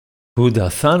הוא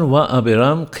דתן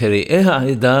ואבירם קריאי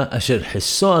העדה אשר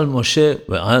חיסו על משה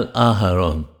ועל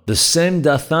אהרון. The same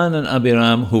Dathan and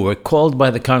Abiram who were called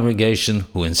by the congregation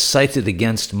who incited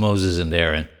against Moses and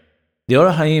Aaron. The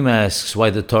Orah Hayim asks why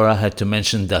the Torah had to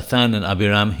mention Dathan and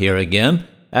Abiram here again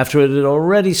after it had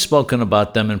already spoken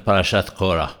about them in Parashat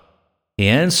Qorah. He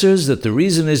answers that the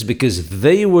reason is because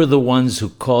they were the ones who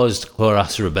caused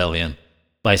Korah's rebellion.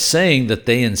 By saying that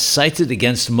they incited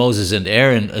against Moses and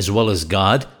Aaron as well as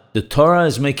God, the Torah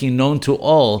is making known to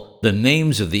all the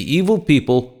names of the evil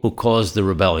people who caused the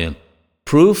rebellion.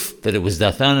 Proof that it was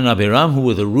Dathan and Abiram who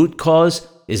were the root cause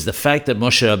is the fact that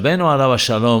Moshe Rabbeinu alav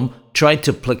shalom tried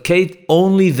to placate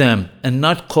only them and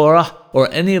not Qorah or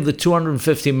any of the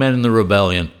 250 men in the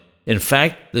rebellion. In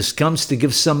fact, this comes to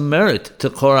give some merit to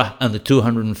Qorah and the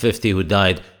 250 who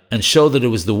died and show that it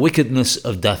was the wickedness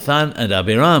of Dathan and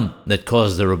Abiram that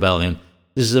caused the rebellion.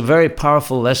 This is a very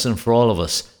powerful lesson for all of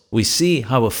us. We see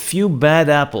how a few bad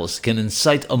apples can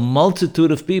incite a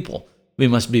multitude of people. We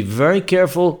must be very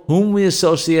careful whom we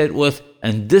associate with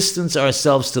and distance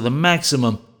ourselves to the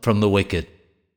maximum from the wicked.